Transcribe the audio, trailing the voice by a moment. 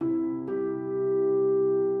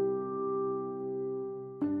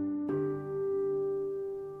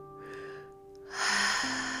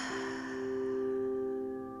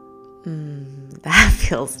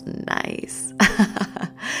feels nice.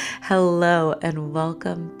 Hello and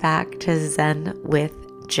welcome back to Zen with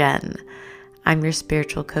Jen. I'm your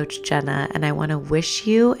spiritual coach, Jenna, and I want to wish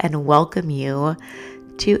you and welcome you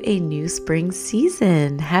to a new spring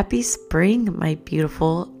season. Happy spring, my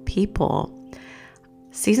beautiful people.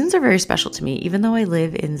 Seasons are very special to me. Even though I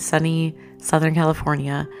live in sunny Southern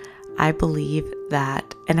California, I believe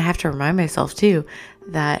that, and I have to remind myself too,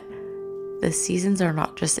 that the seasons are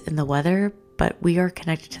not just in the weather, but we are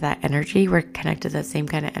connected to that energy. We're connected to that same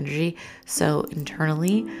kind of energy. So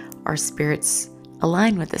internally, our spirits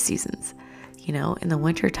align with the seasons. You know, in the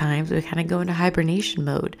winter times, we kind of go into hibernation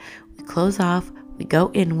mode. We close off, we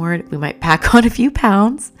go inward, we might pack on a few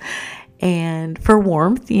pounds. And for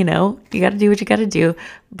warmth, you know, you got to do what you got to do.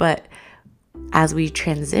 But as we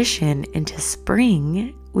transition into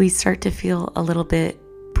spring, we start to feel a little bit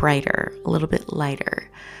brighter, a little bit lighter.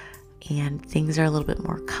 And things are a little bit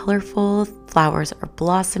more colorful. Flowers are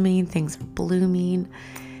blossoming, things are blooming.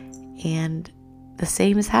 And the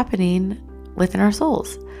same is happening within our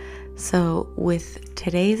souls. So with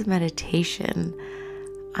today's meditation,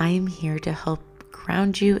 I am here to help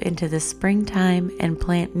ground you into the springtime and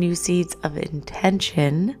plant new seeds of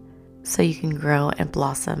intention so you can grow and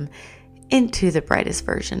blossom into the brightest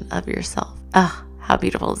version of yourself. Ah, how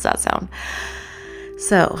beautiful does that sound?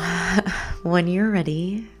 So when you're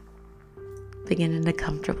ready, begin in a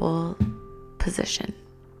comfortable position.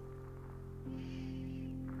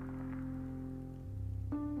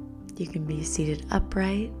 You can be seated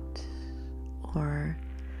upright or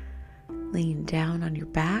laying down on your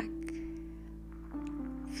back,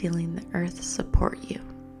 feeling the earth support you.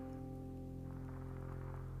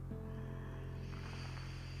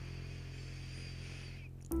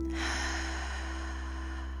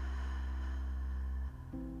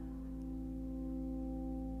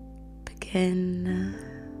 Begin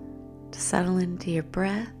to settle into your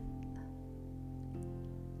breath,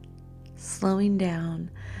 slowing down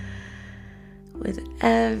with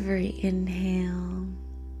every inhale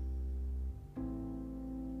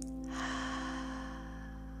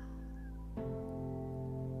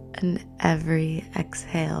and every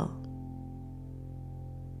exhale.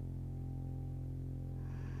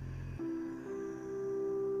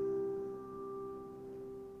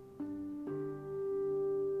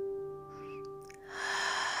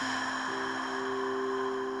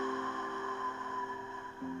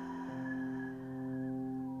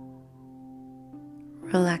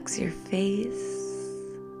 Relax your face,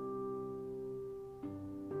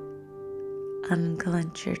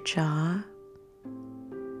 unclench your jaw,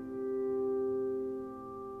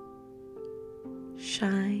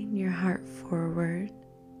 shine your heart forward,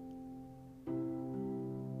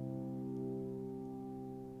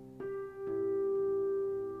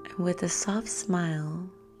 and with a soft smile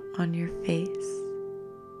on your face,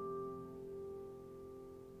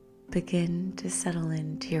 begin to settle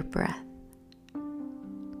into your breath.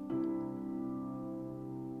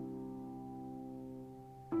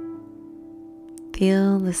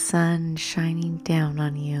 Feel the sun shining down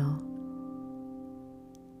on you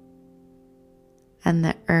and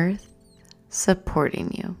the earth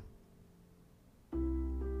supporting you.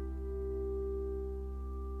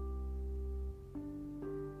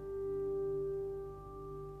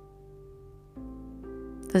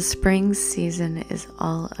 The spring season is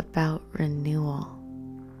all about renewal.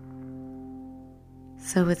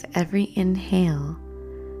 So with every inhale,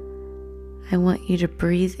 I want you to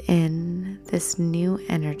breathe in this new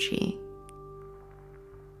energy.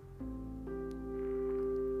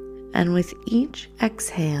 And with each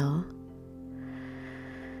exhale,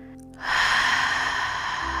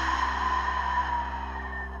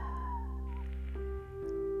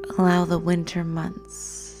 allow the winter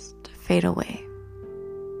months to fade away.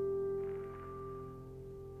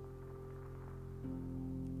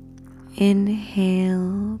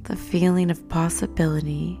 Inhale the feeling of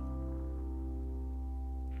possibility.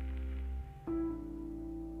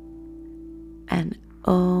 And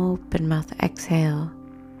open mouth exhale,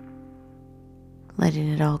 letting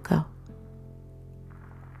it all go.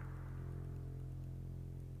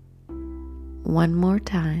 One more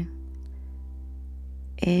time.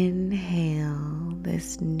 Inhale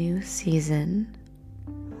this new season.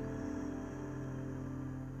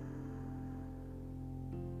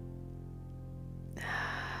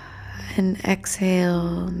 And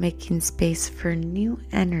exhale, making space for new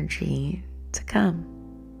energy to come.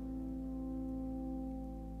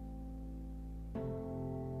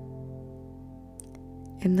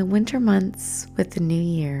 In the winter months with the new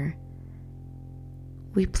year,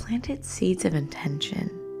 we planted seeds of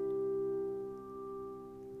intention.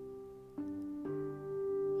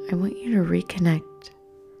 I want you to reconnect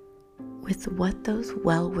with what those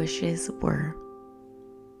well wishes were.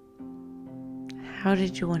 How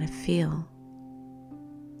did you want to feel?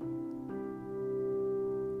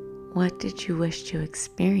 What did you wish to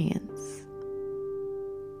experience?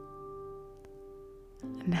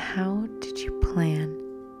 And how did you plan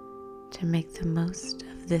to make the most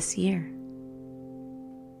of this year?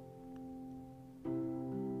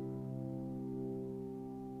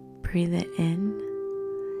 Breathe it in.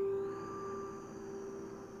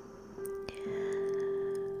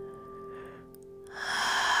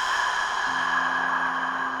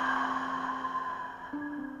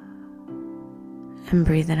 And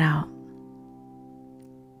breathe it out.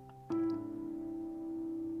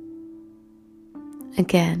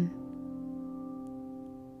 Again,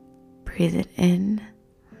 breathe it in.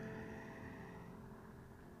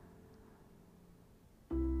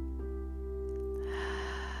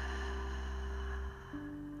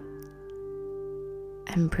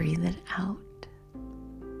 And breathe it out.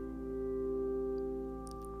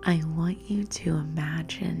 I want you to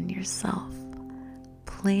imagine yourself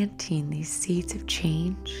planting these seeds of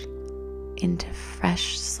change into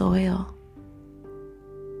fresh soil.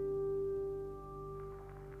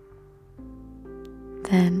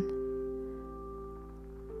 Then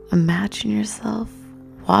imagine yourself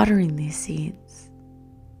watering these seeds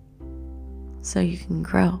so you can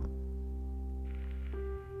grow.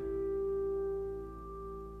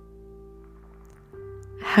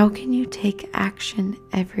 How can you take action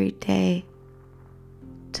every day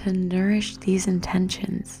to nourish these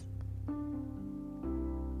intentions?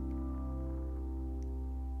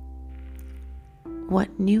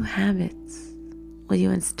 What new habits will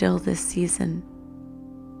you instill this season?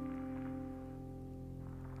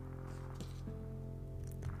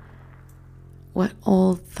 What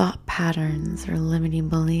old thought patterns or limiting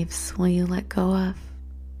beliefs will you let go of?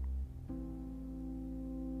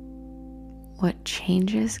 What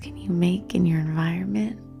changes can you make in your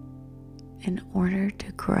environment in order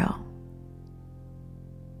to grow?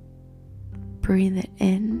 Breathe it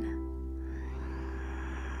in.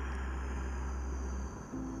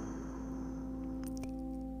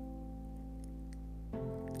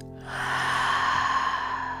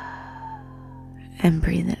 And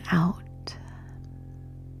breathe it out.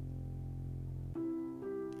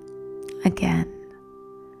 Again,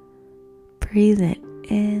 breathe it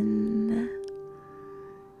in.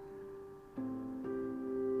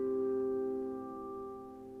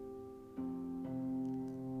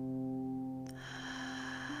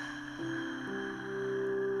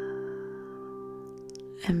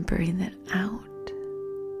 And breathe it out.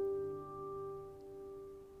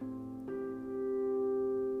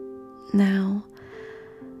 Now,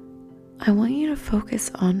 I want you to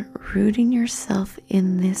focus on rooting yourself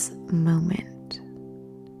in this moment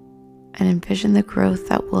and envision the growth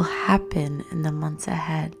that will happen in the months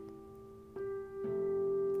ahead.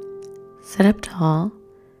 Sit up tall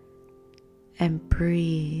and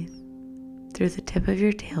breathe through the tip of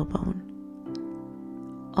your tailbone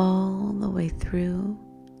all the way through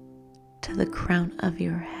to the crown of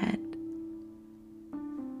your head.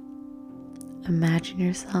 Imagine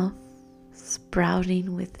yourself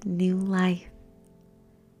sprouting with new life,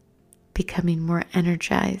 becoming more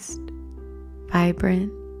energized,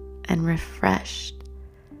 vibrant, and refreshed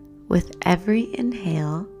with every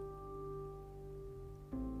inhale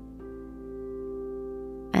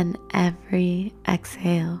and every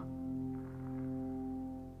exhale.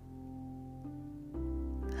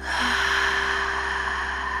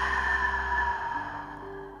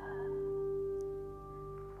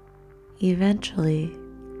 Eventually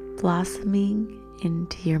blossoming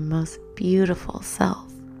into your most beautiful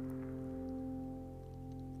self.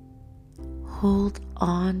 Hold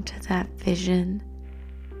on to that vision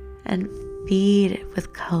and feed it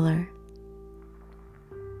with color.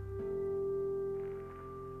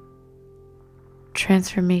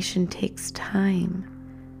 Transformation takes time,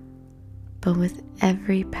 but with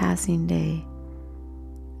every passing day,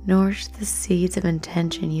 nourish the seeds of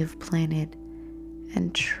intention you've planted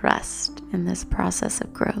and trust in this process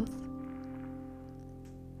of growth.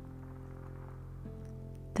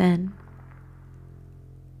 Then,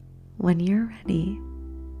 when you're ready,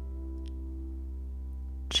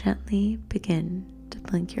 gently begin to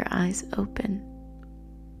blink your eyes open.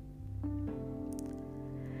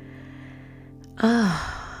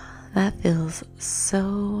 That feels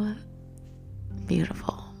so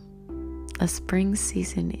beautiful. The spring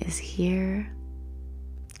season is here.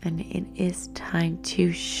 And it is time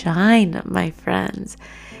to shine, my friends.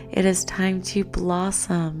 It is time to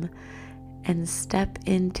blossom and step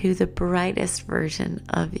into the brightest version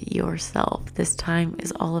of yourself. This time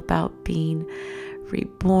is all about being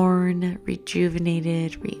reborn,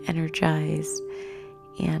 rejuvenated, re-energized.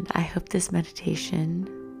 And I hope this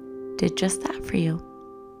meditation did just that for you.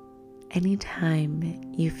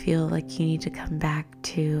 Anytime you feel like you need to come back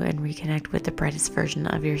to and reconnect with the brightest version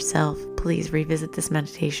of yourself, please revisit this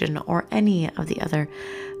meditation or any of the other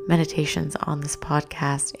meditations on this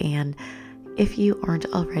podcast. And if you aren't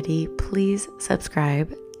already, please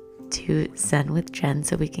subscribe to Zen with Jen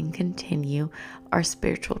so we can continue our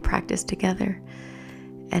spiritual practice together.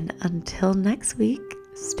 And until next week,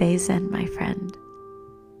 stay Zen, my friend.